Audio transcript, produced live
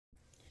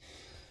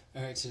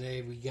Alright,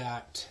 today we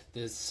got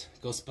this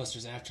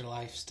Ghostbusters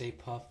Afterlife Stay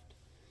Puft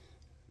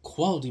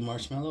quality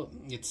marshmallow.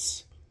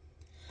 It's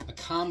a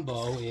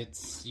combo.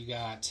 You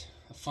got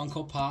a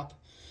Funko Pop,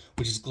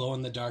 which is glow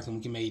in the dark, and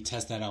we can maybe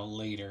test that out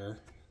later.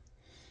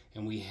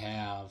 And we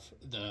have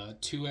the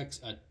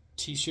a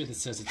t-shirt that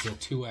says it's a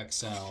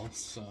 2XL.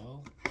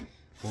 So,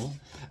 well,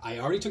 I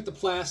already took the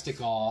plastic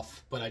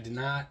off, but I did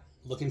not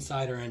look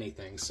inside or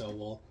anything. So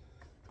we'll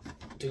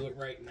do it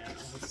right now.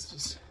 Let's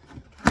just...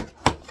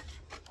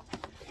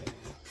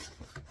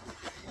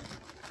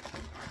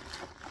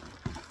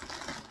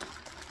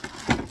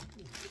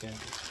 Okay.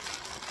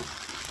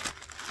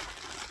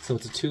 So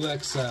it's a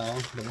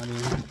 2XL, but let me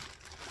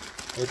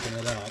open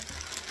it up.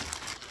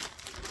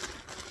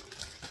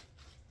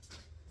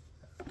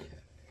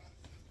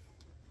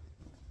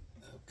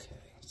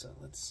 Okay, so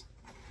let's...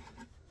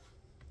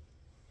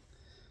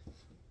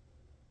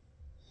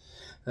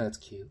 That's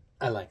cute.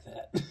 I like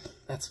that.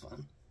 That's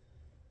fun.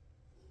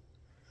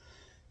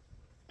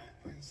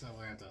 So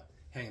we have to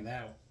hang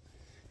that out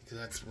because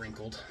that's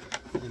wrinkled.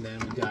 And then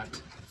we got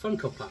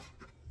Funko Pop.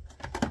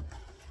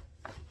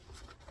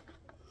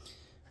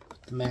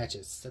 The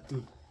matches. Set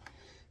them.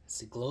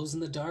 It glows in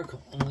the dark,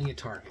 only at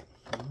Target.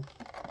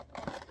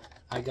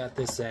 I got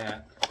this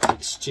at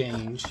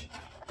Exchange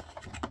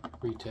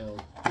resale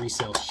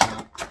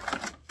shop.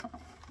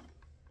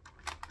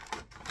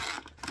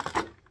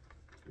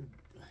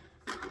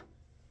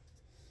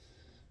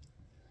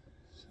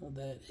 So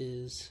that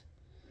is,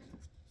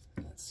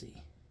 let's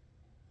see.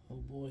 Oh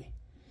boy.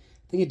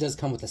 I think it does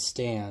come with a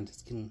stand.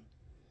 It's getting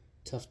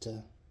tough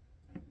to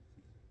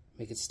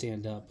make it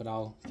stand up, but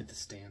I'll get the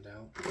stand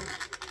out.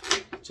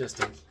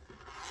 Just in,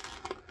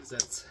 because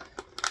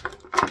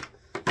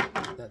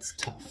that's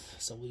tough.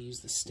 So we'll use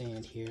the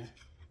stand here.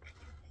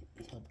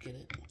 Help get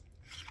it.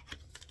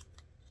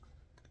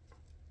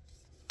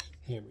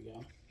 Here we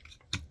go.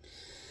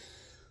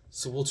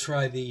 So we'll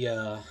try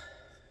the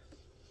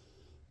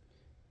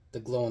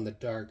glow in the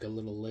dark a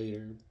little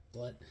later.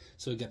 But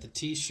so we got the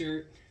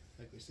t-shirt,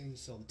 like we're saying,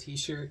 so the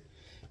t-shirt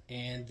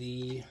and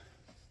the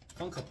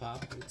Funko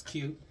Pop. It's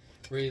cute.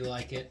 Really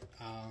like it.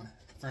 A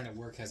friend at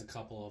work has a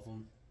couple of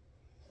them.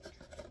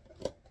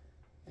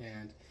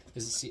 And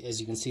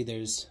as you can see,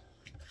 there's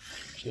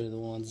the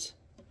ones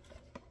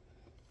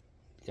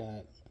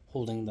got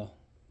holding the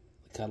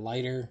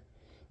lighter,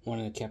 one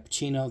in a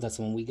cappuccino. That's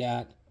the one we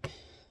got.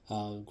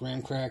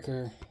 Graham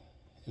cracker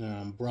and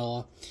an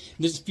umbrella. And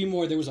there's a few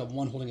more. There was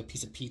one holding a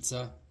piece of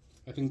pizza.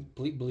 I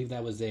believe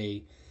that was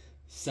a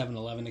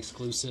 7-Eleven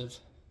exclusive.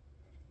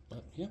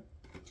 But yeah,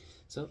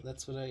 so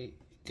that's what I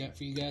got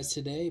for you guys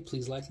today.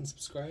 Please like and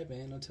subscribe,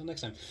 and until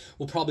next time,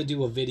 we'll probably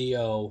do a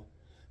video,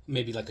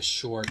 maybe like a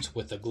short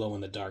with the glow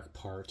in the dark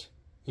part,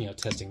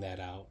 testing that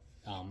out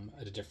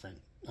at a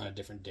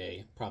different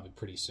day, probably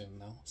pretty soon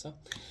though. So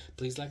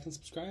please like and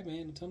subscribe, and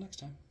until next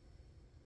time.